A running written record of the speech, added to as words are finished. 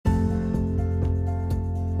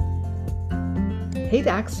Hey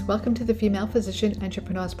Docs, welcome to the Female Physician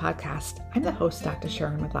Entrepreneurs Podcast. I'm the host, Dr.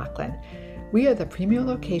 Sharon McLaughlin. We are the premier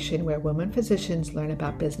location where women physicians learn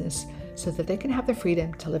about business so that they can have the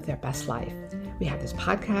freedom to live their best life. We have this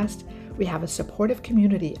podcast, we have a supportive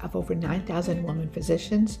community of over 9,000 women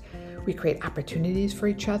physicians, we create opportunities for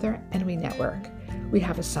each other, and we network. We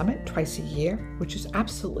have a summit twice a year, which is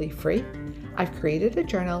absolutely free. I've created a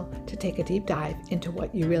journal to take a deep dive into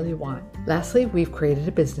what you really want. Lastly, we've created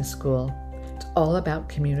a business school. It's all about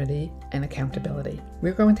community and accountability.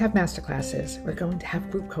 We're going to have masterclasses, we're going to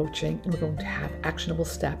have group coaching, and we're going to have actionable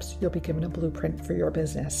steps. You'll be given a blueprint for your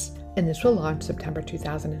business. And this will launch September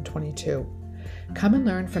 2022. Come and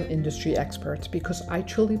learn from industry experts because I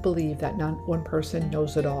truly believe that not one person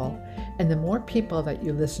knows it all. And the more people that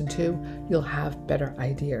you listen to, you'll have better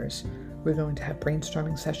ideas. We're going to have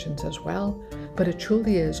brainstorming sessions as well, but it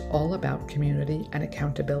truly is all about community and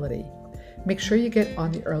accountability. Make sure you get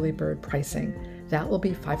on the early bird pricing. That will be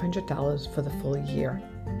 $500 for the full year.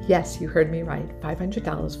 Yes, you heard me right,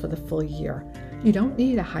 $500 for the full year. You don't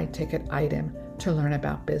need a high-ticket item to learn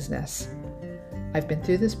about business. I've been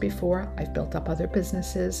through this before. I've built up other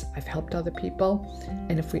businesses. I've helped other people.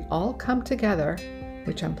 And if we all come together,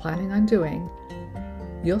 which I'm planning on doing,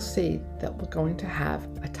 you'll see that we're going to have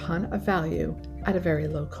a ton of value at a very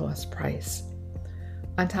low cost price.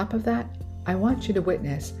 On top of that, I want you to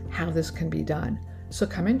witness how this can be done. So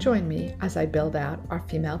come and join me as I build out our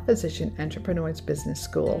Female Physician Entrepreneurs Business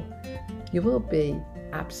School. You will be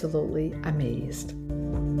absolutely amazed.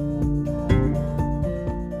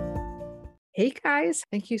 Hey guys,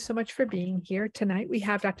 thank you so much for being here. Tonight we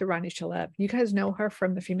have Dr. Ronnie Shalev. You guys know her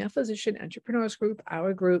from the Female Physician Entrepreneurs Group,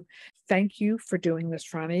 our group. Thank you for doing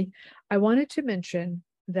this, Ronnie. I wanted to mention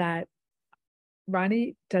that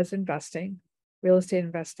Ronnie does investing, real estate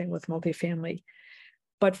investing with multifamily.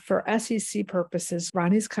 But for SEC purposes,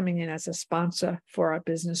 Ronnie's coming in as a sponsor for our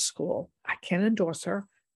business school. I can't endorse her.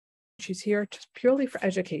 She's here just purely for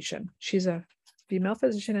education. She's a female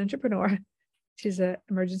physician entrepreneur. She's an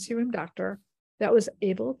emergency room doctor that was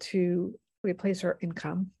able to replace her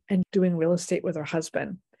income and doing real estate with her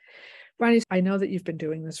husband. Ronnie, I know that you've been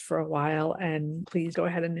doing this for a while, and please go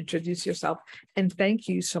ahead and introduce yourself. And thank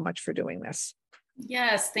you so much for doing this.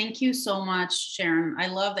 Yes, thank you so much, Sharon. I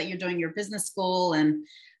love that you're doing your business school, and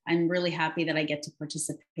I'm really happy that I get to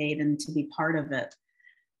participate and to be part of it.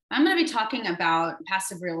 I'm going to be talking about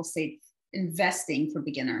passive real estate investing for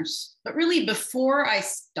beginners. But really, before I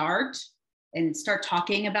start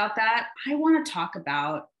talking about that, I want to talk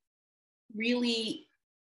about really,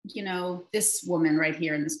 this woman right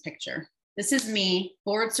here in this picture. This is me,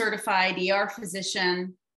 board certified ER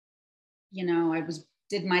physician. I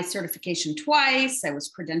did my certification twice. I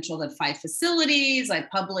was credentialed at 5 facilities. I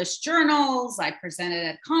published journals. I presented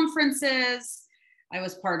at conferences. I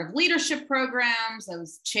was part of leadership programs. I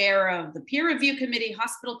was chair of the peer review committee,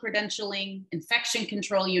 hospital credentialing, infection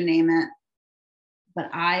control, you name it. But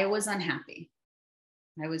I was unhappy.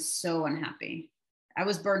 I was so unhappy. I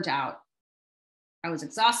was burnt out. I was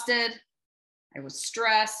exhausted. I was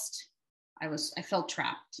stressed. I felt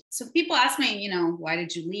trapped. So people ask me, why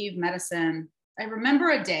did you leave medicine? I remember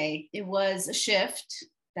a day, it was a shift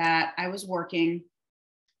that I was working.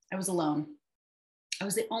 I was alone. I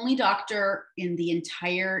was the only doctor in the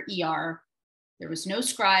entire ER. There was no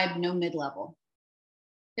scribe, no mid-level.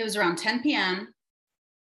 It was around 10 p.m.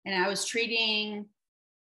 and I was treating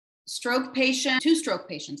two stroke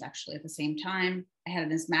patients actually at the same time. I had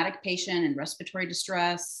an asthmatic patient in respiratory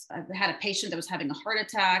distress. I had a patient that was having a heart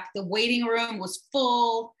attack. The waiting room was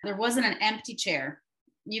full. There wasn't an empty chair.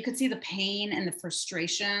 You could see the pain and the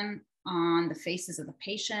frustration on the faces of the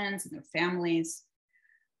patients and their families.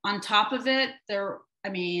 On top of it, there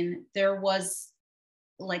was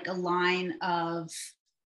like a line of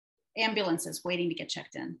ambulances waiting to get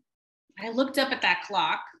checked in. I looked up at that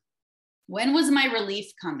clock. When was my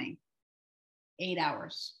relief coming? 8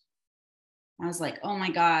 hours. I was like, oh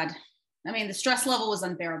my God. The stress level was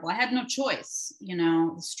unbearable. I had no choice.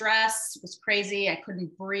 The stress was crazy. I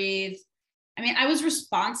couldn't breathe. I was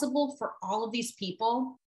responsible for all of these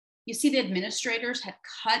people. You see, the administrators had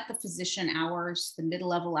cut the physician hours, the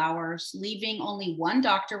mid-level hours, leaving only one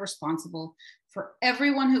doctor responsible for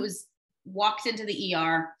everyone who was walked into the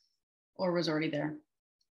ER or was already there.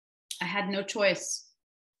 I had no choice.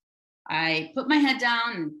 I put my head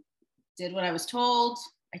down and did what I was told.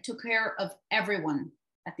 I took care of everyone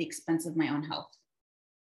at the expense of my own health.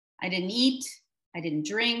 I didn't eat. I didn't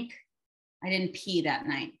drink. I didn't pee that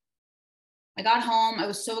night. I got home. I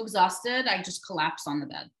was so exhausted. I just collapsed on the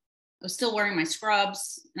bed. I was still wearing my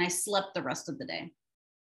scrubs and I slept the rest of the day.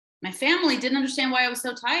 My family didn't understand why I was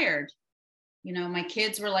so tired. My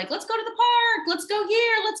kids were like, let's go to the park, let's go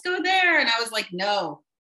here, let's go there. And I was like, no.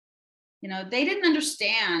 They didn't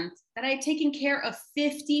understand that I had taken care of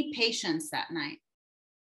 50 patients that night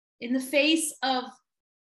in the face of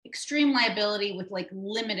extreme liability with like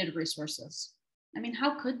limited resources. I mean,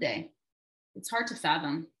 how could they? It's hard to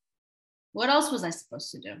fathom. What else was I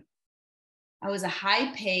supposed to do? I was a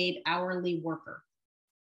high paid hourly worker.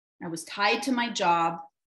 I was tied to my job.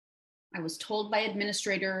 I was told by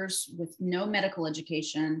administrators with no medical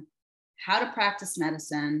education how to practice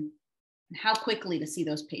medicine and how quickly to see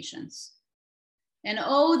those patients. And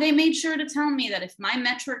they made sure to tell me that if my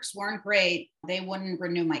metrics weren't great, they wouldn't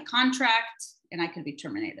renew my contract and I could be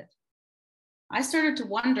terminated. I started to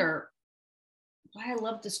wonder why I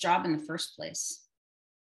loved this job in the first place.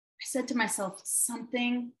 I said to myself,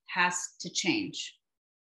 something has to change.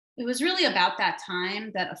 It was really about that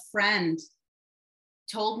time that a friend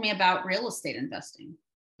told me about real estate investing.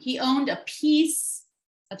 He owned a piece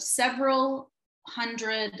of several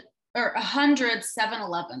hundred or 100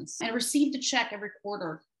 7-Elevens and received a check every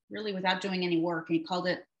quarter, really without doing any work. And he called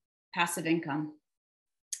it passive income.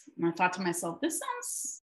 And I thought to myself, this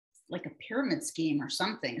sounds like a pyramid scheme or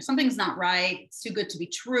something. Something's not right. It's too good to be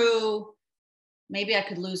true. Maybe I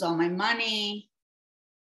could lose all my money.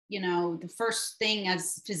 The first thing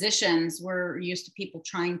as physicians, we're used to people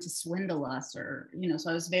trying to swindle us so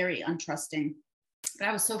I was very untrusting. But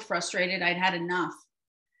I was so frustrated. I'd had enough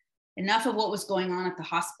of what was going on at the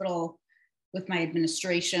hospital with my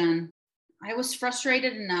administration. I was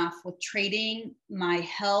frustrated enough with trading my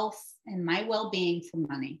health and my well-being for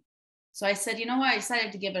money. So I said, I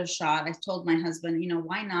decided to give it a shot. I told my husband,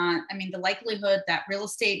 why not? I mean, the likelihood that real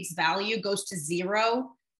estate's value goes to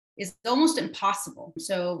zero is almost impossible.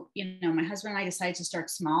 So, my husband and I decided to start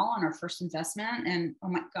small on our first investment. And oh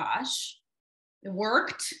my gosh, it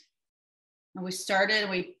worked. And we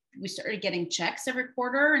started getting checks every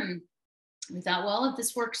quarter. And we thought, well, if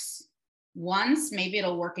this works once, maybe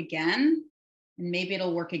it'll work again. And maybe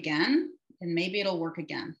it'll work again. And maybe it'll work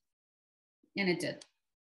again. And it did.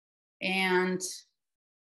 And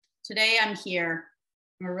today I'm here.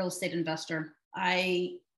 I'm a real estate investor.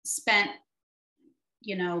 I spent,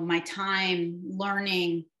 my time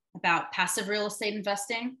learning about passive real estate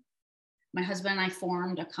investing. My husband and I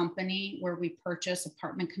formed a company where we purchase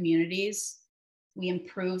apartment communities. We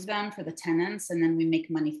improve them for the tenants, and then we make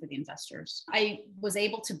money for the investors. I was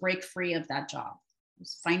able to break free of that job. I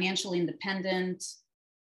was financially independent,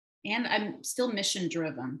 and I'm still mission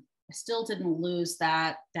driven. I still didn't lose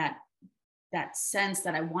that sense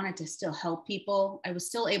that I wanted to still help people. I was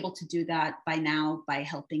still able to do that by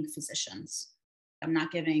helping physicians. I'm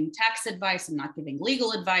not giving tax advice. I'm not giving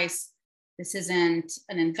legal advice. This isn't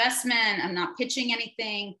an investment. I'm not pitching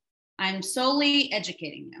anything. I'm solely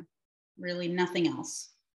educating you, really nothing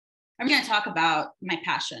else. I'm going to talk about my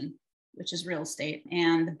passion, which is real estate,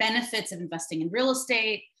 and the benefits of investing in real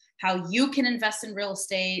estate, how you can invest in real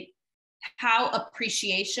estate, how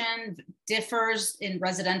appreciation differs in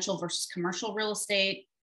residential versus commercial real estate,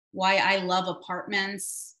 why I love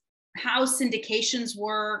apartments, how syndications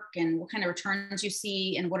work and what kind of returns you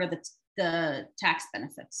see, and what are the tax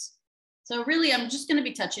benefits. So really, I'm just going to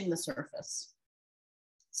be touching the surface.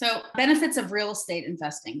 So benefits of real estate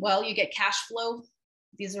investing. Well, you get cash flow.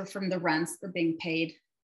 These are from the rents that are being paid.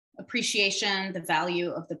 Appreciation, the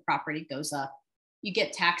value of the property goes up. You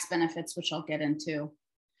get tax benefits, which I'll get into.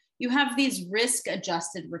 You have these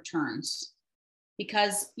risk-adjusted returns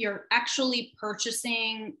because you're actually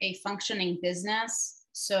purchasing a functioning business.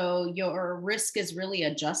 So your risk is really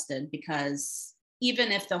adjusted, because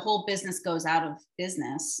even if the whole business goes out of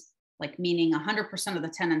business, like meaning 100% of the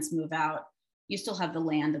tenants move out, you still have the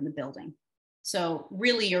land and the building. So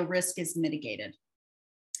really your risk is mitigated.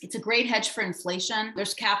 It's a great hedge for inflation.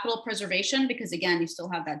 There's capital preservation because, again, you still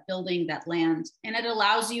have that building, that land, and it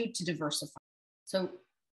allows you to diversify. So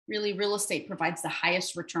really, real estate provides the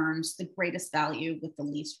highest returns, the greatest value with the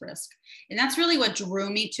least risk. And that's really what drew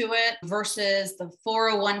me to it versus the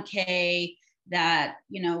 401k that,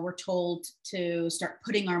 we're told to start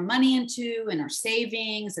putting our money into and our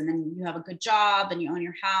savings. And then you have a good job and you own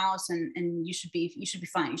your house and you should be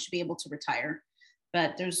fine. You should be able to retire,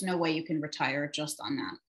 but there's no way you can retire just on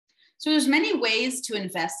that. So there's many ways to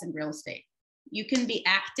invest in real estate. You can be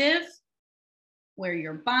active, where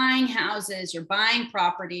you're buying houses, you're buying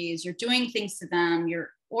properties, you're doing things to them,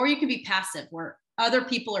 or you can be passive, where other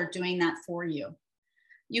people are doing that for you.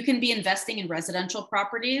 You can be investing in residential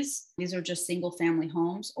properties. These are just single family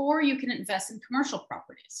homes, or you can invest in commercial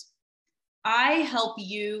properties. I help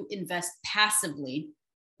you invest passively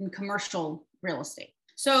in commercial real estate.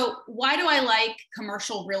 So why do I like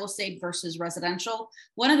commercial real estate versus residential?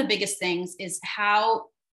 One of the biggest things is how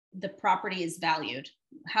the property is valued,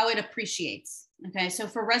 how it appreciates. Okay, so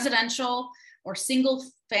for residential or single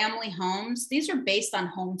family homes, these are based on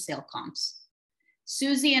home sale comps.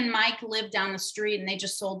 Susie and Mike live down the street and they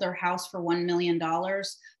just sold their house for $1 million.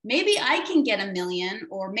 Maybe I can get $1 million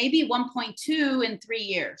or maybe 1.2 in 3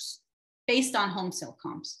 years based on home sale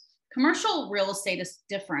comps. Commercial real estate is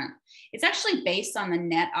different. It's actually based on the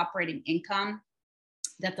net operating income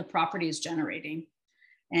that the property is generating.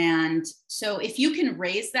 And so if you can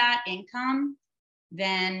raise that income,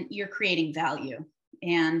 then you're creating value.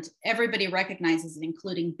 And everybody recognizes it,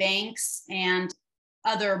 including banks and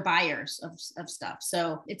other buyers of stuff.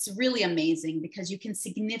 So it's really amazing because you can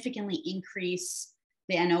significantly increase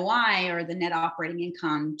the NOI or the net operating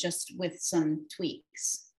income just with some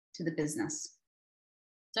tweaks to the business.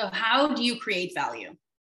 So how do you create value?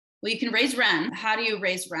 Well, you can raise rent. How do you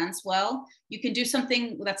raise rents? Well, you can do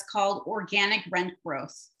something that's called organic rent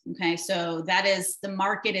growth. Okay, so that is the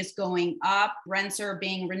market is going up. Rents are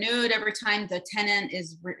being renewed every time the tenant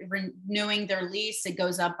is renewing their lease. It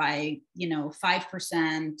goes up by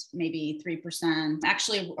 5%, maybe 3%.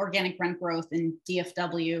 Actually, organic rent growth in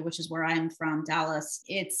DFW, which is where I'm from, Dallas,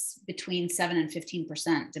 it's between 7 and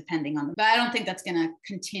 15%, depending on but I don't think that's going to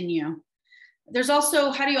continue. There's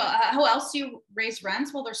also, how else do you raise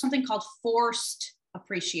rents? Well, there's something called forced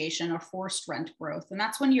appreciation or forced rent growth. And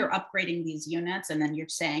that's when you're upgrading these units. And then you're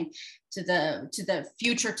saying to the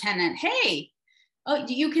future tenant, hey,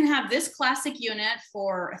 you can have this classic unit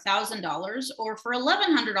for $1,000 or for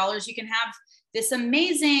 $1,100, you can have this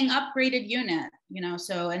amazing upgraded unit,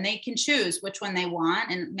 and they can choose which one they want.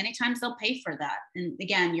 And many times they'll pay for that. And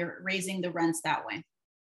again, you're raising the rents that way.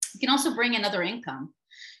 You can also bring in other income.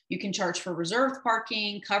 You can charge for reserved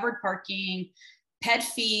parking, covered parking, pet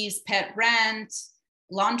fees, pet rent,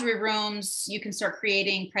 laundry rooms. You can start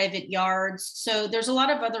creating private yards. So there's a lot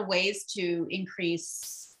of other ways to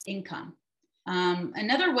increase income.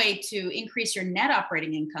 Another way to increase your net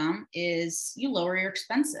operating income is you lower your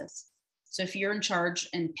expenses. So if you're in charge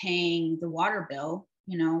and paying the water bill,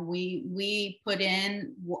 we put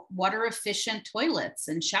in water efficient toilets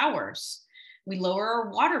and showers. We lower our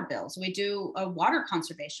water bills. We do a water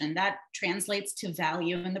conservation that translates to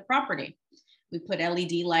value in the property. We put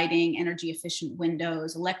LED lighting, energy efficient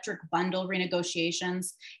windows, electric bundle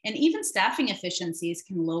renegotiations, and even staffing efficiencies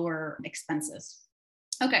can lower expenses.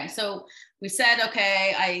 Okay, so we said,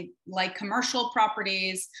 okay, I like commercial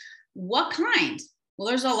properties. What kind? Well,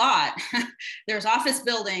 there's a lot. There's office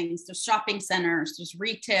buildings, there's shopping centers, there's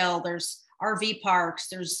retail, there's RV parks,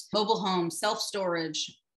 there's mobile homes,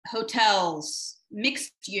 self-storage, hotels,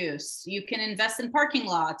 mixed use. You can invest in parking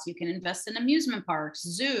lots, you can invest in amusement parks,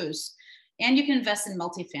 zoos, and you can invest in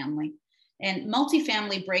multifamily. And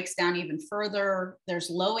multifamily breaks down even further. There's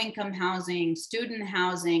low income housing, student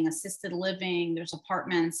housing, assisted living, there's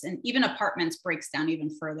apartments, and even apartments breaks down even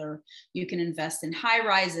further. You can invest in high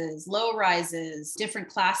rises, low rises, different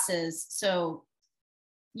classes. So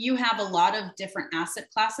you have a lot of different asset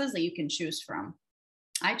classes that you can choose from.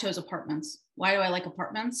 I chose apartments. Why do I like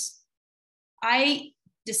apartments? I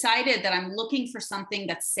decided that I'm looking for something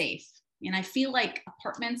that's safe. And I feel like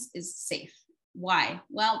apartments is safe. Why?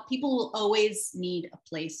 Well, people will always need a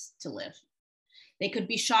place to live. They could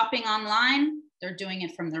be shopping online. They're doing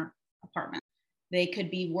it from their apartment. They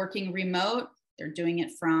could be working remote. They're doing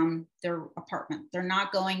it from their apartment. They're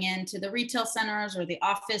not going into the retail centers or the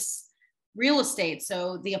office real estate.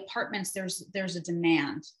 So the apartments, there's a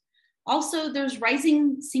demand. Also, there's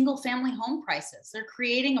rising single family home prices. They're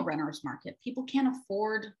creating a renter's market. People can't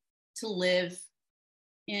afford to live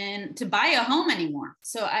to buy a home anymore.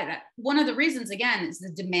 So one of the reasons, again, is the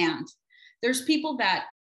demand. There's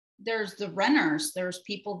the renters, there's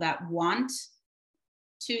people that want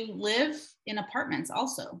to live in apartments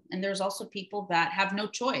also. And there's also people that have no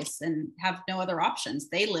choice and have no other options.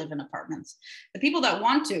 They live in apartments. The people that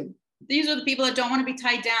want to, these are the people that don't want to be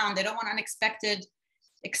tied down. They don't want unexpected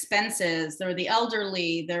expenses. They're the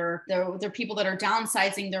elderly. They're people that are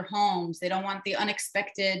downsizing their homes. They don't want the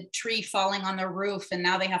unexpected tree falling on their roof and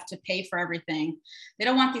now they have to pay for everything. They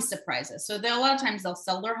don't want these surprises. So a lot of times they'll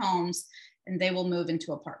sell their homes and they will move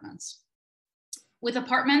into apartments. With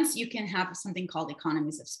apartments, you can have something called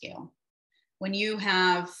economies of scale. When you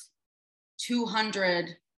have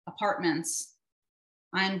 200 apartments,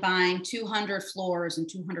 I'm buying 200 floors and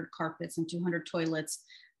 200 carpets and 200 toilets.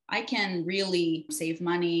 I can really save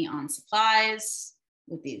money on supplies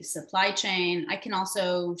with the supply chain. I can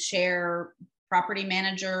also share property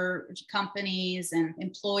manager companies and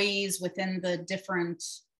employees within the different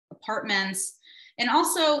apartments. And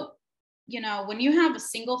also when you have a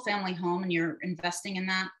single family home and you're investing in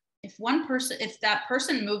that, if that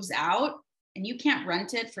person moves out and you can't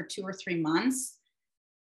rent it for 2 or 3 months,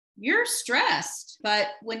 you're stressed. But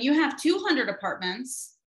when you have 200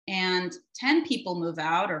 apartments and 10 people move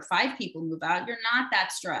out or 5 people move out, you're not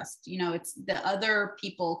that stressed. It's the other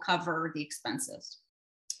people cover the expenses.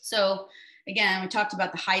 So again, we talked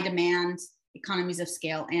about the high demand, economies of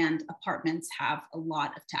scale, and apartments have a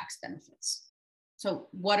lot of tax benefits. So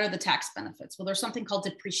what are the tax benefits? Well, there's something called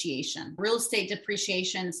depreciation. Real estate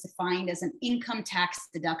depreciation is defined as an income tax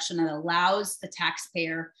deduction that allows the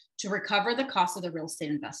taxpayer to recover the cost of the real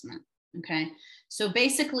estate investment. Okay. So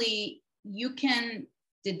basically, you can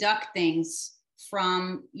deduct things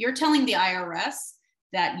you're telling the IRS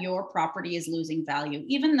that your property is losing value,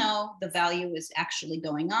 even though the value is actually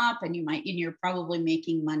going up and you're probably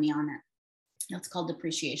making money on it. That's called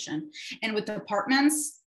depreciation. And with the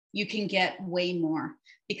apartments, you can get way more,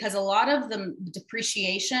 because a lot of the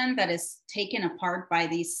depreciation that is taken apart by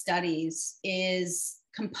these studies is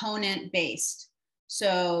component based.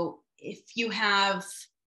 So if you have,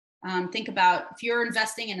 think about if you're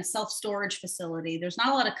investing in a self-storage facility, there's not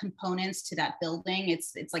a lot of components to that building.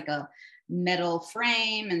 It's like a metal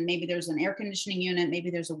frame, and maybe there's an air conditioning unit, maybe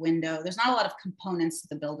there's a window. There's not a lot of components to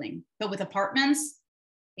the building. But with apartments,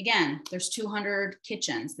 again, there's 200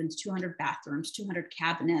 kitchens, then 200 bathrooms, 200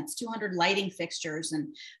 cabinets, 200 lighting fixtures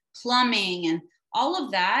and plumbing, and all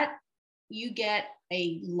of that, you get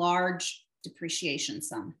a large depreciation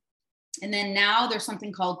sum. And then now there's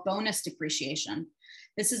something called bonus depreciation.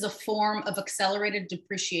 This is a form of accelerated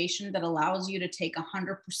depreciation that allows you to take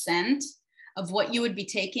 100% of what you would be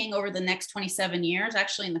taking over the next 27 years,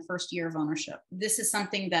 actually in the first year of ownership. This is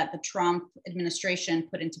something that the Trump administration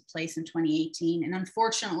put into place in 2018. And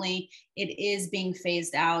unfortunately, it is being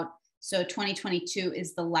phased out. So 2022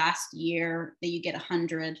 is the last year that you get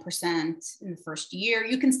 100% in the first year.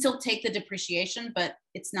 You can still take the depreciation, but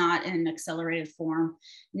it's not in an accelerated form.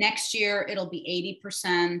 Next year, it'll be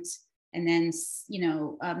 80%. And then,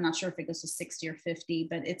 I'm not sure if it goes to 60 or 50,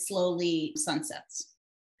 but it slowly sunsets.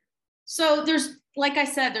 So like I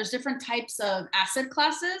said, there's different types of asset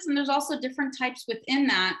classes, and there's also different types within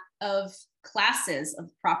that of classes of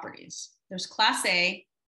properties. There's Class A.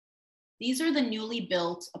 These are the newly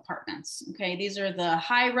built apartments. Okay. These are the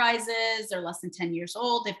high rises. They're less than 10 years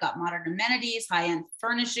old. They've got modern amenities, high-end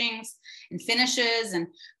furnishings and finishes, and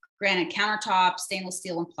granite countertops, stainless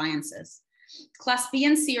steel appliances. Class B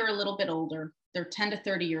and C are a little bit older. They're 10 to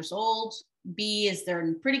 30 years old. B is they're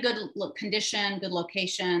in pretty good condition, good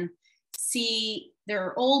location. C,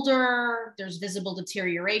 they're older, there's visible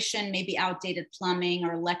deterioration, maybe outdated plumbing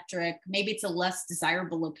or electric, maybe it's a less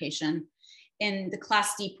desirable location. In the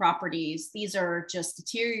Class D properties, these are just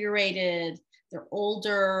deteriorated, they're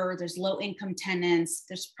older, there's low income tenants,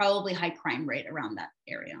 there's probably high crime rate around that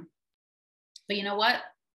area. But you know what?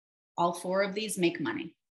 All 4 of these make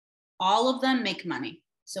money. All of them make money.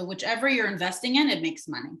 So whichever you're investing in, it makes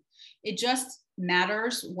money. It just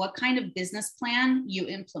matters what kind of business plan you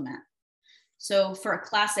implement. So for a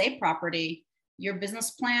Class A property, your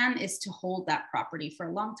business plan is to hold that property for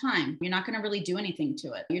a long time. You're not going to really do anything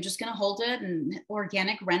to it. You're just going to hold it, and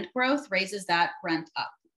organic rent growth raises that rent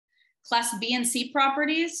up. Class B and C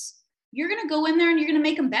properties, you're going to go in there and you're going to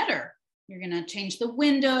make them better. You're going to change the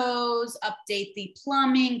windows, update the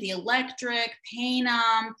plumbing, the electric, paint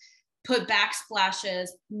them, put backsplashes,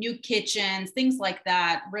 new kitchens, things like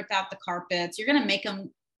that, rip out the carpets. You're going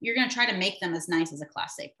to try to make them as nice as a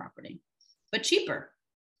Class A property, but cheaper.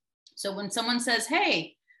 So when someone says,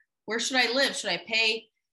 hey, where should I live? Should I pay,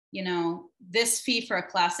 this fee for a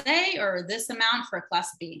Class A or this amount for a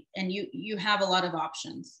Class B? And you have a lot of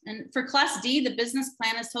options. And for Class D, the business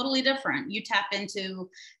plan is totally different. You tap into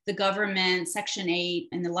the government, Section 8,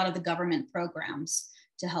 and a lot of the government programs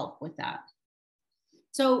to help with that.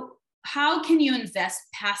 So how can you invest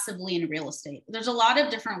passively in real estate? There's a lot of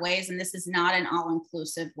different ways, and this is not an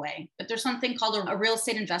all-inclusive way, but there's something called a real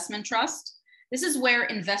estate investment trust. This is where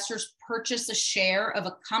investors purchase a share of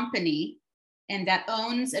a company and that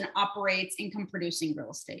owns and operates income-producing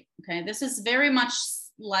real estate. Okay, this is very much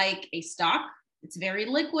like a stock. It's very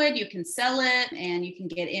liquid. You can sell it and you can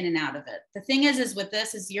get in and out of it. The thing is with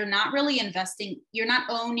this is you're not really investing. You're not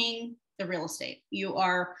owning the real estate. You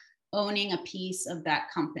are owning a piece of that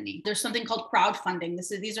company. There's something called crowdfunding.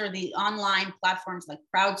 These are the online platforms like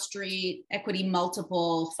CrowdStreet, Equity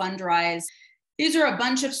Multiple, Fundrise. These are a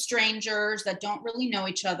bunch of strangers that don't really know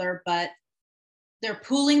each other, but they're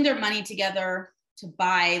pooling their money together to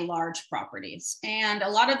buy large properties. And a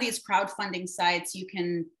lot of these crowdfunding sites, you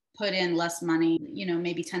can put in less money,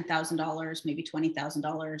 maybe $10,000, maybe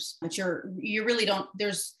 $20,000, but you really don't,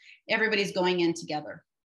 everybody's going in together.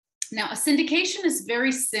 Now, a syndication is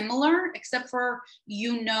very similar, except for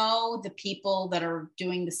the people that are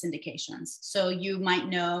doing the syndications. So you might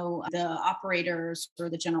know the operators or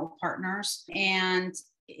the general partners, and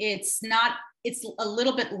it's a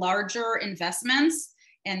little bit larger investments,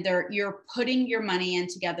 and you're putting your money in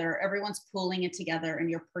together. Everyone's pooling it together, and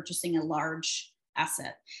you're purchasing a large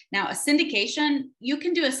asset. Now, a syndication, you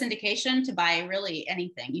can do a syndication to buy really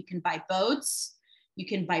anything. You can buy boats, you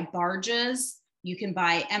can buy barges, you can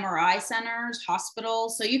buy MRI centers,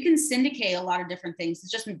 hospitals. So you can syndicate a lot of different things. It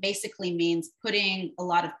just basically means putting a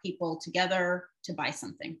lot of people together to buy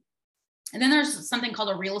something. And then there's something called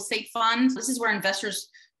a real estate fund. This is where investors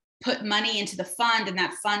put money into the fund, and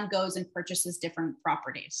that fund goes and purchases different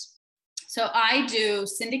properties. So I do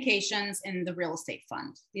syndications in the real estate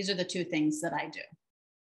fund. These are the two things that I do.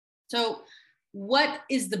 So what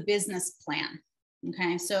is the business plan?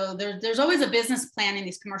 Okay, so there's always a business plan in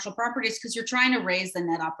these commercial properties because you're trying to raise the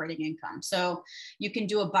net operating income. So you can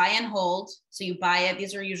do a buy and hold. So you buy it.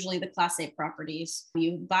 These are usually the Class A properties.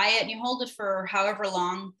 You buy it and you hold it for however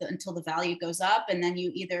long until the value goes up, and then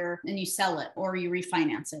you sell it or you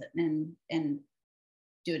refinance it and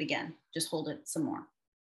do it again. Just hold it some more.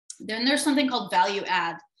 Then there's something called value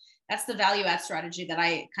add. That's the value add strategy that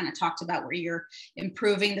I kind of talked about, where you're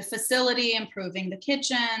improving the facility, improving the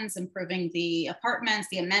kitchens, improving the apartments,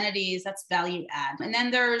 the amenities. That's value add. And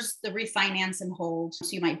then there's the refinance and hold. So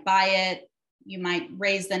you might buy it, you might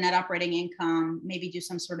raise the net operating income, maybe do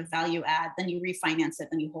some sort of value add, then you refinance it,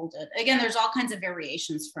 then you hold it. Again, there's all kinds of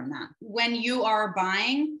variations from that. When you are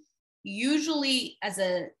buying, usually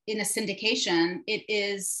in a syndication, it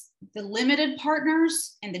is the limited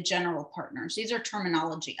partners and the general partners. These are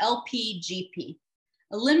terminology, LP, GP.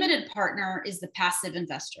 A limited partner is the passive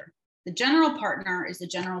investor. The general partner is the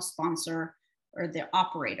general sponsor or the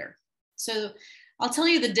operator. So I'll tell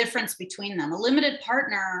you the difference between them. A limited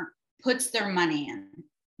partner puts their money in,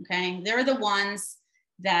 okay? They're the ones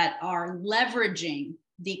that are leveraging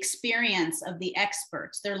the experience of the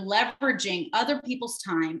experts. They're leveraging other people's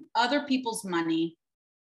time, other people's money,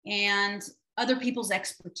 and other people's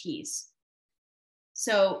expertise.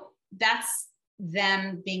 So that's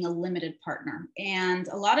them being a limited partner. And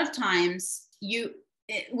a lot of times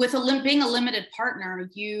being a limited partner,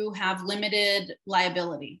 you have limited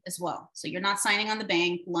liability as well. So you're not signing on the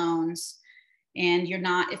bank loans, and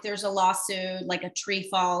if there's a lawsuit, like a tree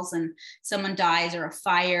falls and someone dies, or a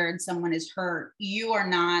fire and someone is hurt, you are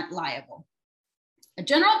not liable. A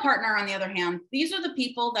general partner, on the other hand, these are the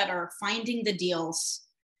people that are finding the deals.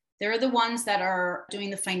 They're the ones that are doing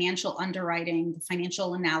the financial underwriting, the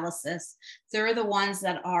financial analysis. They're the ones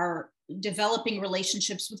that are developing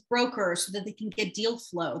relationships with brokers so that they can get deal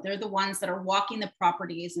flow. They're the ones that are walking the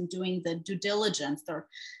properties and doing the due diligence.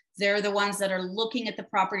 They're the ones that are looking at the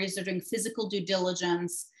properties. They're doing physical due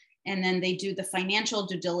diligence, and then they do the financial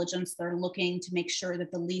due diligence. They're looking to make sure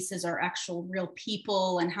that the leases are actual real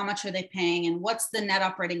people, and how much are they paying, and what's the net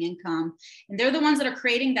operating income. And they're the ones that are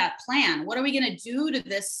creating that plan. What are we going to do to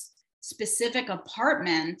this specific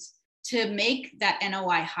apartment to make that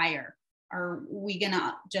NOI higher? Are we going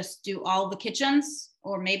to just do all the kitchens?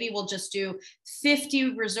 Or maybe we'll just do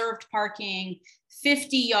 50 reserved parking,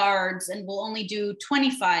 50 yards, and we'll only do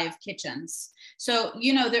 25 kitchens. So,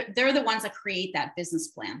 they're the ones that create that business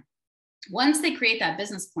plan. Once they create that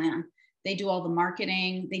business plan, they do all the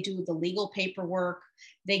marketing, they do the legal paperwork,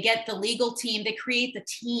 they get the legal team, they create the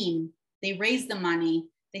team, they raise the money,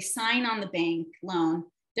 they sign on the bank loan.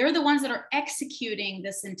 They're the ones that are executing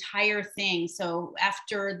this entire thing. So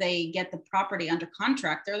after they get the property under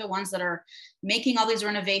contract, they're the ones that are making all these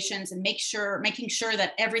renovations and making sure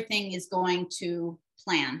that everything is going to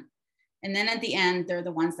plan. And then at the end, they're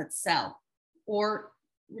the ones that sell or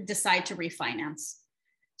decide to refinance.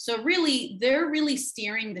 So really, they're really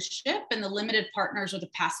steering the ship, and the limited partners are the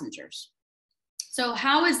passengers. So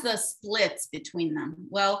how is the splits between them?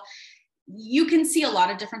 Well, you can see a lot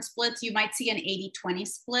of different splits. You might see an 80-20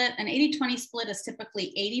 split. An 80-20 split is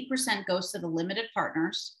typically 80% goes to the limited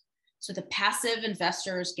partners. So the passive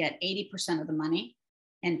investors get 80% of the money,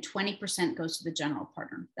 and 20% goes to the general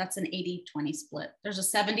partner. That's an 80-20 split. There's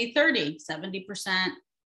a 70-30. 70%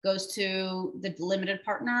 goes to the limited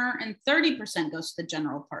partner, and 30% goes to the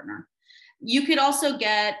general partner. You could also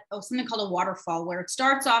get something called a waterfall, where it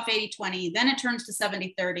starts off 80-20, then it turns to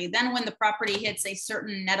 70-30. Then when the property hits a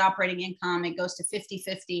certain net operating income, it goes to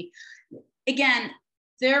 50-50. Again,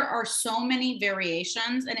 there are so many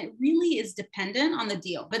variations, and it really is dependent on the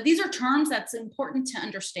deal. But these are terms that's important to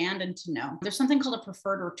understand and to know. There's something called a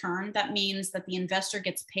preferred return. That means that the investor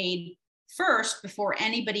gets paid first before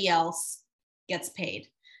anybody else gets paid.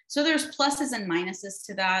 So there's pluses and minuses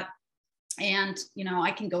to that. And,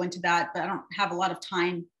 I can go into that, but I don't have a lot of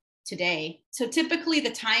time today. So typically the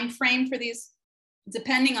time frame for these,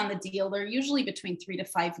 depending on the deal, they're usually between 3 to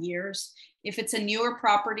 5 years. If it's a newer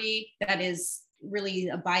property that is really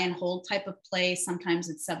a buy and hold type of play, sometimes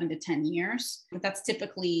it's 7 to 10 years, but that's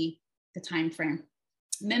typically the time frame.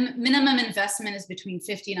 Minimum investment is between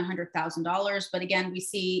 $50,000 and $100,000. But again, we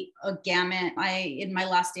see a gamut. In my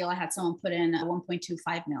last deal, I had someone put in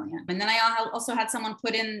 $1.25 million. And then I also had someone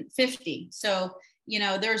put in 50. So,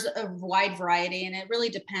 there's a wide variety, and it really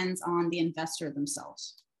depends on the investor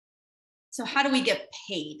themselves. So how do we get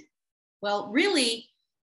paid? Well, really,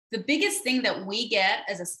 the biggest thing that we get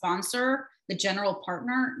as a sponsor, the general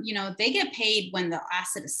partner, they get paid when the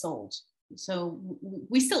asset is sold. So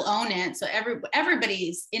we still own it. So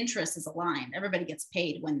everybody's interest is aligned. Everybody gets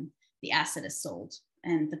paid when the asset is sold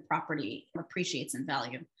and the property appreciates in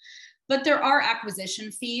value. But there are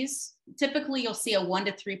acquisition fees. Typically, you'll see a 1%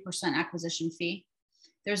 to 3% acquisition fee.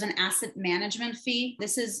 There's an asset management fee.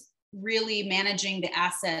 This is really managing the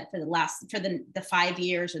asset for the 5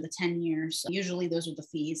 years or the 10 years. Usually those are the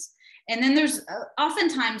fees. And then there's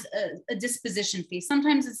oftentimes a disposition fee.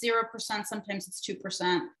 Sometimes it's 0%, sometimes it's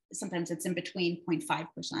 2%, sometimes it's in between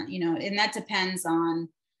 0.5%, and that depends on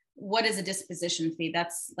what is a disposition fee.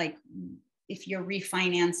 That's like if you're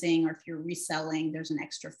refinancing or if you're reselling, there's an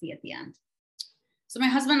extra fee at the end. So my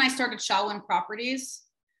husband and I started Shawin Properties.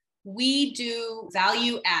 We do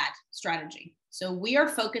value add strategy. So we are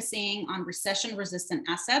focusing on recession resistant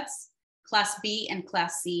assets, Class B and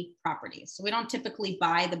Class C properties. So we don't typically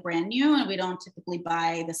buy the brand new, and we don't typically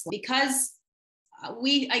buy this because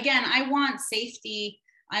I want safety.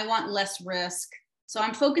 I want less risk. So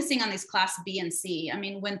I'm focusing on these Class B and C. I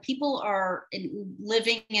mean, when people are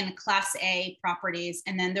living in Class A properties,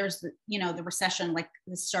 and then there's the recession like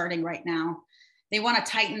is starting right now, they want to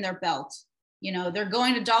tighten their belt. They're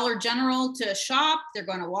going to Dollar General to shop, they're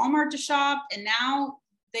going to Walmart to shop, and now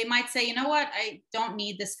they might say, you know what, I don't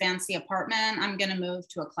need this fancy apartment. I'm going to move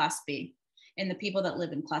to a Class B. And the people that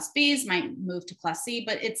live in Class Bs might move to Class C,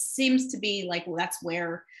 but it seems to be like, well, that's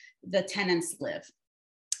where the tenants live.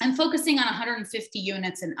 I'm focusing on 150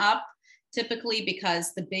 units and up, typically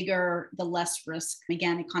because the bigger, the less risk.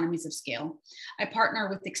 Again, economies of scale. I partner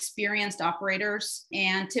with experienced operators,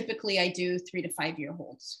 and typically I do 3 to 5 year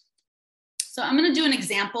holds. So I'm going to do an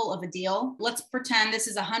example of a deal. Let's pretend this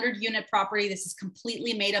is a 100-unit property. This is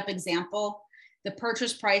completely made up example. The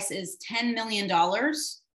purchase price is $10 million.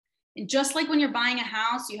 And just like when you're buying a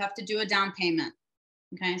house, you have to do a down payment.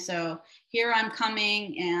 Okay, so here I'm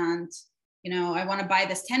coming and, I want to buy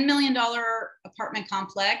this $10 million apartment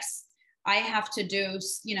complex. I have to do,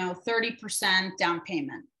 30% down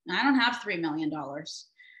payment. And I don't have $3 million.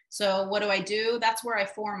 So what do? That's where I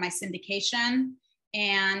form my syndication.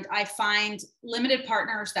 And I find limited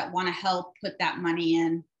partners that want to help put that money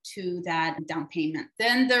in to that down payment.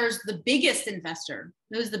 Then there's the biggest investor.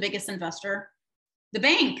 Who's the biggest investor? The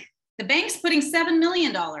bank. The bank's putting $7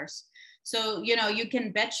 million. So, you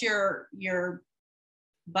can bet your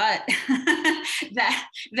butt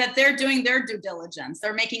that they're doing their due diligence.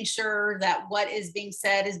 They're making sure that what is being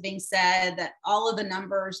said, that all of the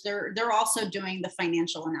numbers, they're also doing the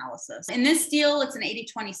financial analysis. In this deal, it's an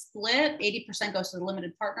 80-20 split. 80% goes to the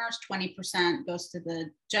limited partners, 20% goes to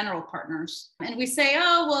the general partners. And we say,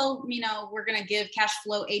 oh, well, we're going to give cash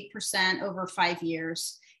flow 8% over 5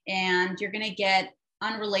 years. And you're going to get,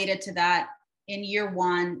 unrelated to that, in year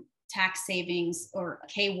one, tax savings, or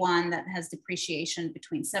K1, that has depreciation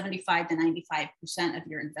between 75 to 95% of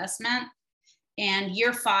your investment. And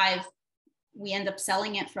year 5, we end up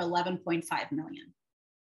selling it for $11.5 million.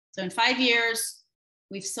 So in 5 years,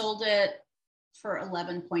 we've sold it for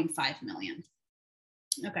 $11.5 million.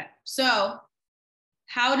 Okay, so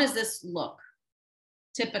how does this look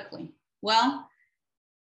typically? Well,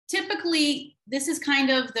 typically, this is kind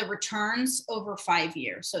of the returns over 5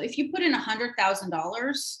 years. So if you put in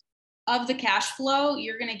 $100,000 of the cash flow,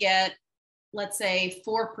 you're going to get, let's say,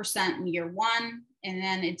 4% in year 1, and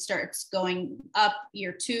then it starts going up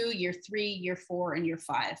year 2, year 3, year 4, and year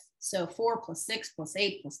 5. So 4 plus 6 plus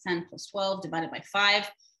 8 plus 10 plus 12 divided by 5,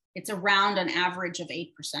 it's around an average of 8%.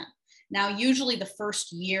 Now, usually the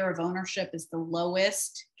first year of ownership is the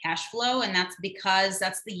lowest cash flow, and that's because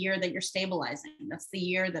that's the year that you're stabilizing. That's the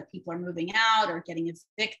year that people are moving out or getting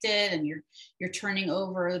evicted, and you're turning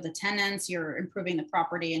over the tenants, you're improving the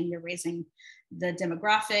property, and you're raising the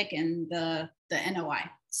demographic and the NOI.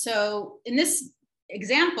 So in this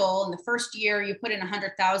example, in the first year, you put in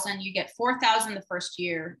 100,000, you get 4,000 the first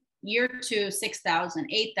year. Year 2,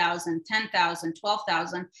 6,000, 8,000, 10,000,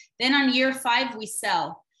 12,000. Then on year 5, we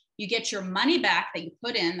sell. you get your money back that you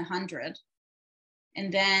put in, the 100,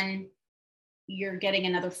 and then you're getting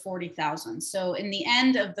another 40,000. So in the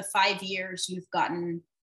end of the 5 years, you've gotten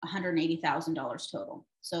 $180,000 total.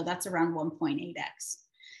 So that's around 1.8x.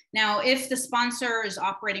 Now, if the sponsor is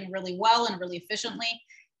operating really well and really efficiently,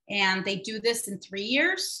 and they do this in 3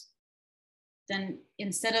 years, then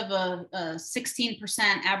instead of a 16%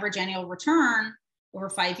 average annual return over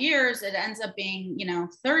 5 years, it ends up being,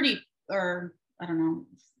 30, or I don't know,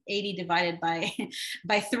 80 divided by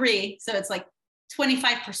 3. So it's like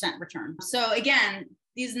 25% return. So again,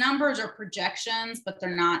 these numbers are projections, but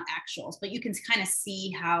they're not actuals, but you can kind of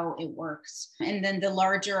see how it works. And then the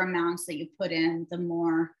larger amounts that you put in, the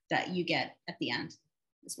more that you get at the end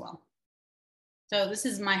as well. So this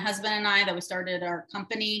is my husband and I that we started our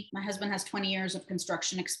company. My husband has 20 years of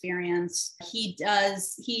construction experience. He's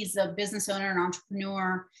a business owner and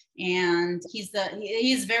entrepreneur, and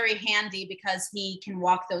he's very handy because he can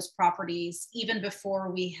walk those properties even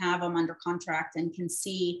before we have them under contract and can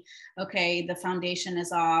see, okay, the foundation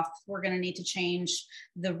is off. We're going to need to change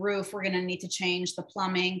the roof. We're going to need to change the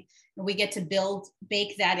plumbing. We get to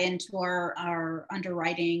bake that into our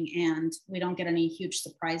underwriting, and we don't get any huge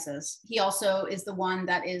surprises. He also is the one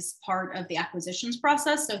that is part of the acquisitions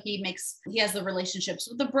process. So he has the relationships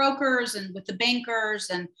with the brokers and with the bankers.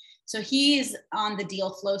 And so he's on the deal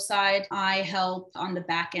flow side. I help on the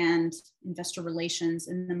back end, investor relations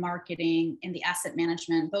and the marketing and the asset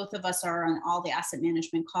management. Both of us are on all the asset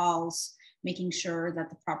management calls, making sure that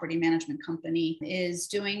the property management company is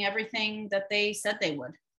doing everything that they said they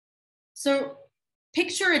would. So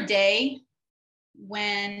picture a day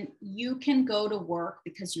when you can go to work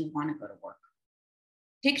because you want to go to work.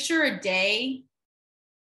 Picture a day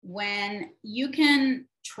when you can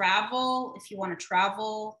travel if you want to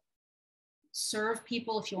travel, serve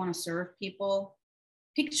people if you want to serve people.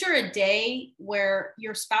 Picture a day where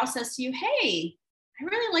your spouse says to you, hey, I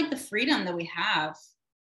really like the freedom that we have.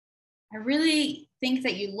 I really think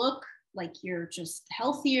that you look like you're just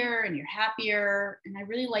healthier and you're happier. And I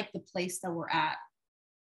really like the place that we're at.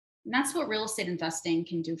 And that's what real estate investing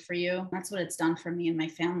can do for you. That's what it's done for me and my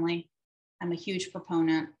family. I'm a huge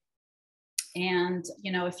proponent. And,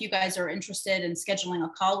 if you guys are interested in scheduling a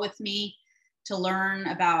call with me to learn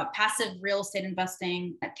about passive real estate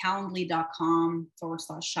investing, at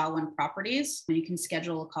calendly.com/Shalwin Properties, you can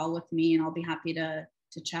schedule a call with me and I'll be happy to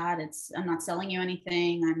chat. I'm not selling you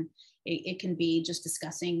anything. It can be just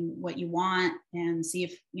discussing what you want and see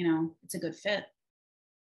if, it's a good fit.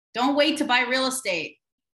 Don't wait to buy real estate.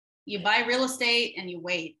 You buy real estate and you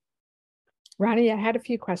wait. Ronnie, I had a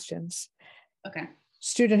few questions. Okay.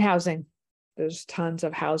 Student housing. There's tons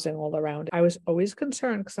of housing all around. I was always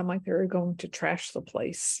concerned because I'm like, they're going to trash the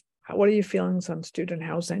place. What are your feelings on student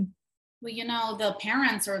housing? Well, the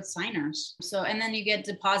parents are signers. So, and then you get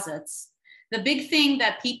deposits. The big thing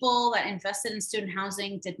that people that invested in student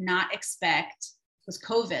housing did not expect was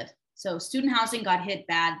COVID. So student housing got hit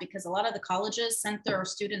bad because a lot of the colleges sent their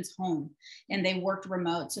students home and they worked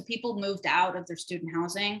remote. So people moved out of their student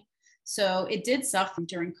housing. So it did suffer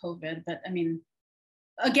during COVID. But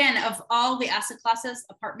again, of all the asset classes,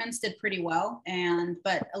 apartments did pretty well.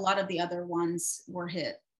 But a lot of the other ones were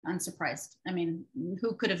hit. Unsurprised.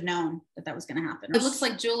 Who could have known that was going to happen? It looks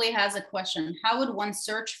like Julie has a question. How would one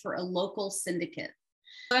search for a local syndicate?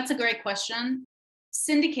 So that's a great question.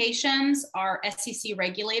 Syndications are SEC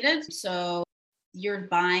regulated. So you're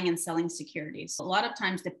buying and selling securities. A lot of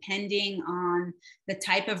times, depending on the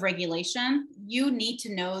type of regulation, you need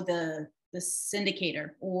to know the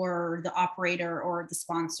syndicator or the operator or the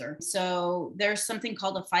sponsor. So there's something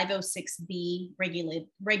called a 506B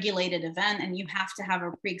regulated event, and you have to have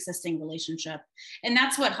a pre-existing relationship. And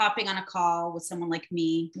that's what hopping on a call with someone like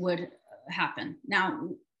me would happen.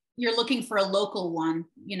 Now, you're looking for a local one.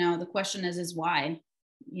 The question is why?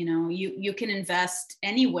 You can invest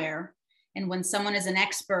anywhere. And when someone is an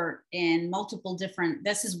expert in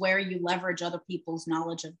this is where you leverage other people's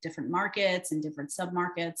knowledge of different markets and different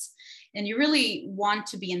submarkets. And you really want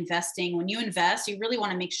to be investing. When you invest, you really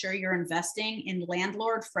want to make sure you're investing in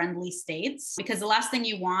landlord-friendly states, because the last thing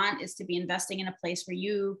you want is to be investing in a place where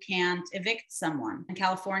you can't evict someone. In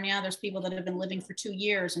California, there's people that have been living for 2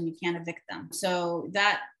 years and you can't evict them. So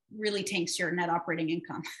that really tanks your net operating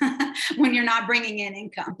income when you're not bringing in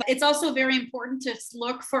income. But it's also very important to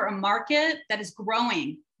look for a market that is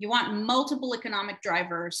growing. You want multiple economic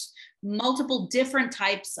drivers, multiple different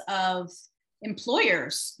types of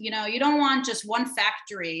employers. You don't want just one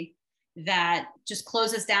factory that just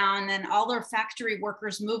closes down and all their factory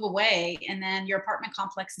workers move away and then your apartment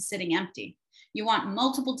complex is sitting empty. You want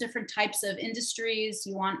multiple different types of industries.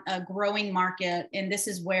 You want a growing market. And this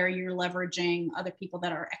is where you're leveraging other people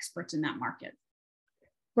that are experts in that market.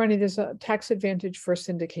 Ronnie, there's a tax advantage for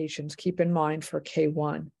syndications. Keep in mind for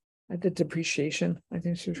K1, the depreciation. I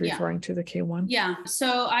think she was referring to the K1. Yeah.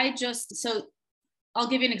 So I'll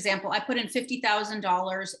give you an example. I put in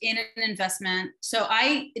 $50,000 in an investment. So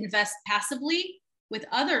I invest passively with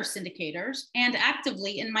other syndicators and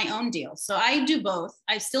actively in my own deals. So I do both.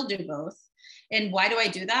 I still do both. And why do I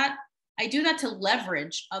do that? I do that to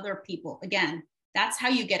leverage other people. Again, that's how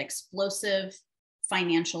you get explosive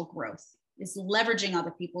financial growth, is leveraging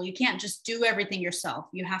other people. You can't just do everything yourself.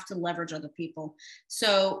 You have to leverage other people.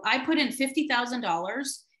 So I put in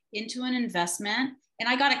 $50,000 into an investment, and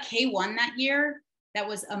I got a K1 that year that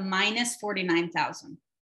was a minus 49,000.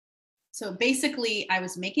 So basically I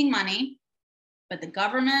was making money, but the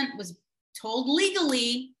government was told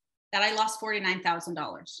legally that I lost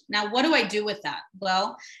 $49,000. Now, what do I do with that?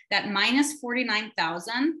 Well, that minus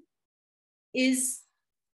 49,000 is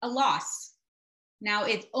a loss. Now,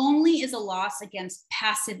 it only is a loss against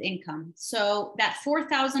passive income. So that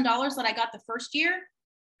 $4,000 that I got the first year,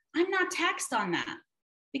 I'm not taxed on that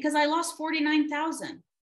because I lost 49,000.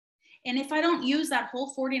 And if I don't use that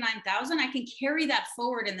whole 49,000, I can carry that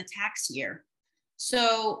forward in the tax year.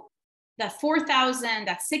 So that 4,000,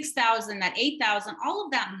 that 6,000, that 8,000, all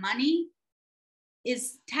of that money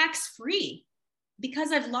is tax-free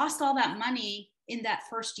because I've lost all that money in that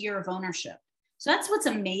first year of ownership. So that's what's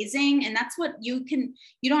amazing. And that's what you're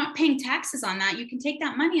not paying taxes on that. You can take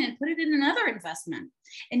that money and put it in another investment,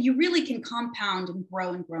 and you really can compound and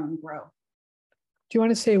grow and grow and grow. Do you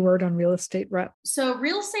want to say a word on real estate rep? So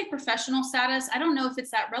real estate professional status, I don't know if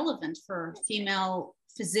it's that relevant for female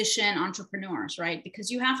physician entrepreneurs, right? Because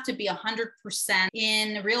you have to be 100%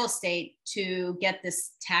 in real estate to get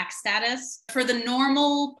this tax status. For the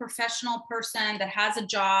normal professional person that has a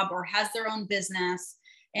job or has their own business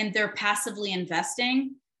and they're passively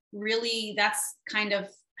investing, really that's kind of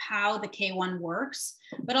how the K1 works.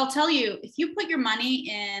 But I'll tell you, if you put your money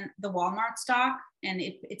in the Walmart stock and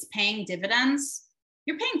it's paying dividends,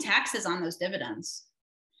 you're paying taxes on those dividends.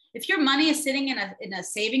 If your money is sitting in a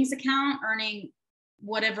savings account earning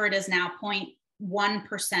whatever it is now,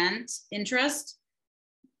 0.1% interest,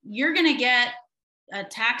 you're going to get a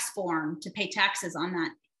tax form to pay taxes on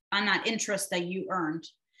that interest that you earned.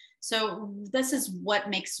 So this is what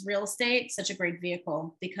makes real estate such a great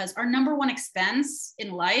vehicle, because our number one expense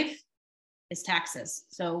in life is taxes.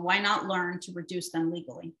 So why not learn to reduce them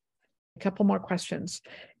legally? A couple more questions.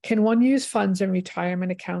 Can one use funds in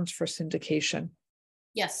retirement accounts for syndication?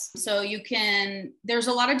 Yes. So there's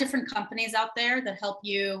a lot of different companies out there that help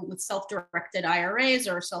you with self-directed IRAs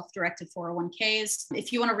or self-directed 401ks.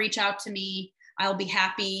 If you want to reach out to me, I'll be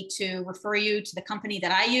happy to refer you to the company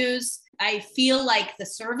that I use. I feel like the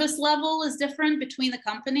service level is different between the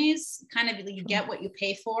companies. Kind of you get what you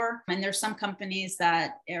pay for. And there's some companies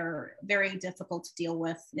that are very difficult to deal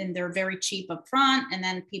with, and they're very cheap up front, and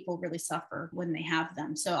then people really suffer when they have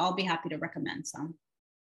them. So I'll be happy to recommend some.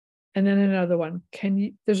 And then another one,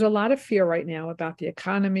 there's a lot of fear right now about the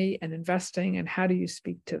economy and investing. And how do you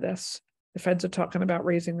speak to this? The Feds are talking about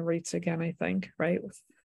raising the rates again, I think, right?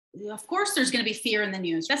 Of course, there's going to be fear in the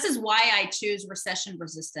news. This is why I choose recession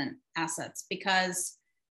resistant assets, because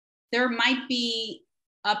there might be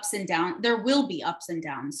ups and downs. There will be ups and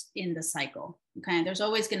downs in the cycle. Okay. There's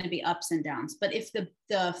always going to be ups and downs, but if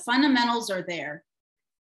the fundamentals are there,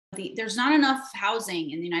 there's not enough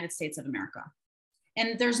housing in the United States of America.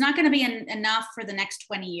 And there's not going to be enough for the next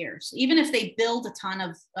 20 years. Even if they build a ton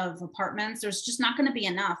of apartments, there's just not going to be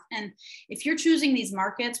enough. And if you're choosing these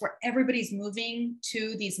markets where everybody's moving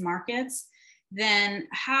to these markets, then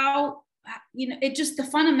the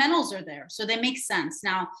fundamentals are there. So they make sense.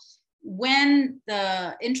 Now, when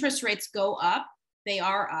the interest rates go up, they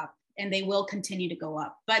are up, and they will continue to go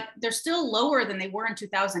up, but they're still lower than they were in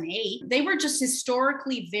 2008. They were just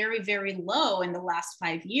historically very, very low in the last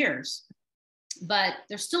 5 years. But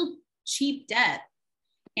they're still cheap debt.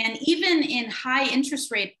 And even in high interest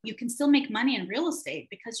rate, you can still make money in real estate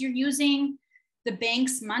because you're using the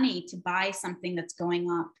bank's money to buy something that's going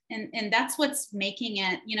up. And that's what's making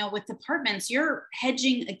it, with apartments, you're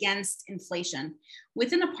hedging against inflation.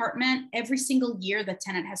 With an apartment, every single year, the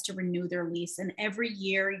tenant has to renew their lease. And every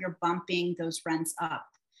year you're bumping those rents up.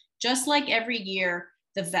 Just like every year,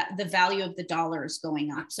 the value of the dollar is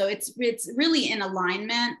going up. So it's really in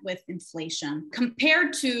alignment with inflation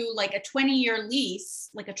compared to like a 20-year lease,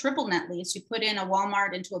 like a triple net lease. You put in a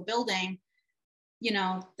Walmart into a building,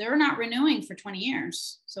 they're not renewing for 20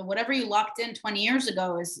 years. So whatever you locked in 20 years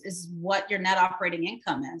ago is what your net operating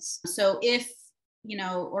income is. So if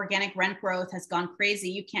organic rent growth has gone crazy,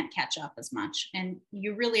 you can't catch up as much. And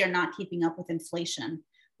you really are not keeping up with inflation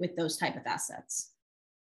with those type of assets.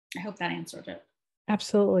 I hope that answered it.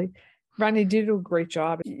 Absolutely. Ronnie, you did a great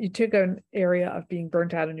job. You took an area of being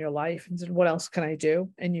burnt out in your life and said, what else can I do?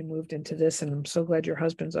 And you moved into this. And I'm so glad your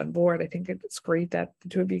husband's on board. I think it's great that the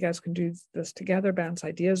two of you guys can do this together, bounce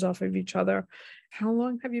ideas off of each other. How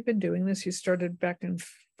long have you been doing this? You started back in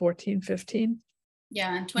 14, 15?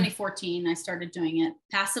 Yeah, in 2014, I started doing it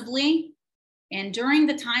passively. And during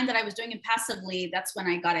the time that I was doing it passively, that's when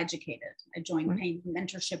I got educated. I joined paid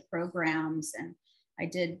mentorship programs, and I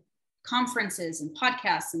did conferences and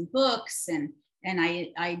podcasts and books, and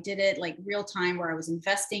I did it like real time, where I was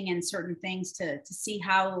investing in certain things to see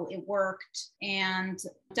how it worked, and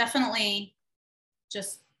definitely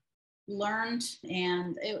just learned.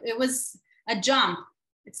 And it was a jump.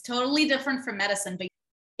 It's totally different from medicine, but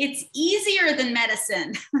it's easier than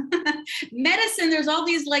medicine. Medicine, there's all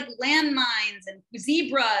these like landmines and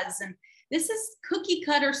zebras, and this is cookie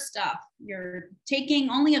cutter stuff. You're taking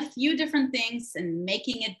only a few different things and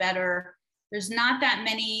making it better. There's not that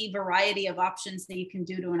many variety of options that you can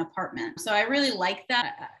do to an apartment. So I really like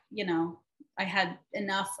that. I had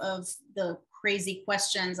enough of the crazy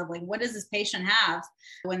questions of like, what does this patient have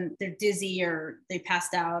when they're dizzy or they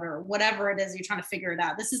passed out or whatever it is, you're trying to figure it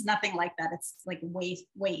out. This is nothing like that. It's like way,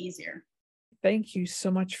 way easier. Thank you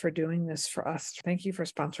so much for doing this for us. Thank you for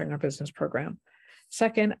sponsoring our business program.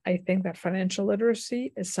 Second, I think that financial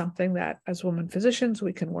literacy is something that as women physicians,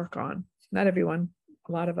 we can work on. Not everyone,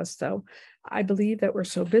 a lot of us though. I believe that we're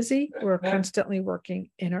so busy, we're constantly working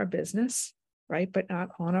in our business, right? But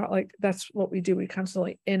not on our, like, that's what we do. We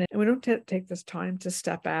constantly in it. And we don't take this time to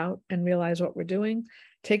step out and realize what we're doing,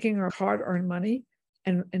 taking our hard-earned money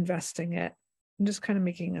and investing it, and just kind of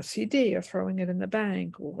making a CD or throwing it in the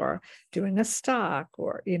bank or doing a stock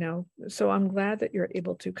or, so I'm glad that you're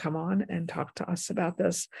able to come on and talk to us about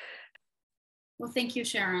this. Well, thank you,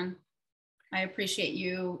 Sharon. I appreciate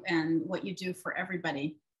you and what you do for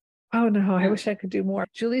everybody. Oh, no, I wish I could do more.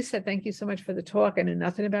 Julie said, thank you so much for the talk. I knew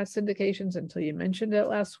nothing about syndications until you mentioned it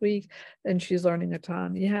last week. And she's learning a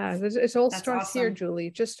ton. Yeah, it all starts awesome. Here, Julie.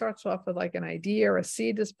 It just starts off with like an idea or a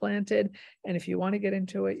seed is planted. And if you want to get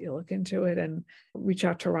into it, you look into it and reach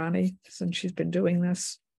out to Ronnie since she's been doing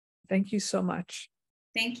this. Thank you so much.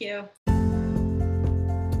 Thank you.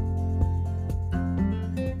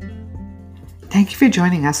 Thank you for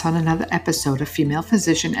joining us on another episode of Female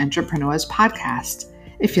Physician Entrepreneurs Podcast.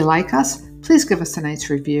 If you like us, please give us a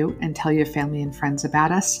nice review and tell your family and friends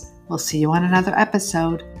about us. We'll see you on another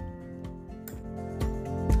episode.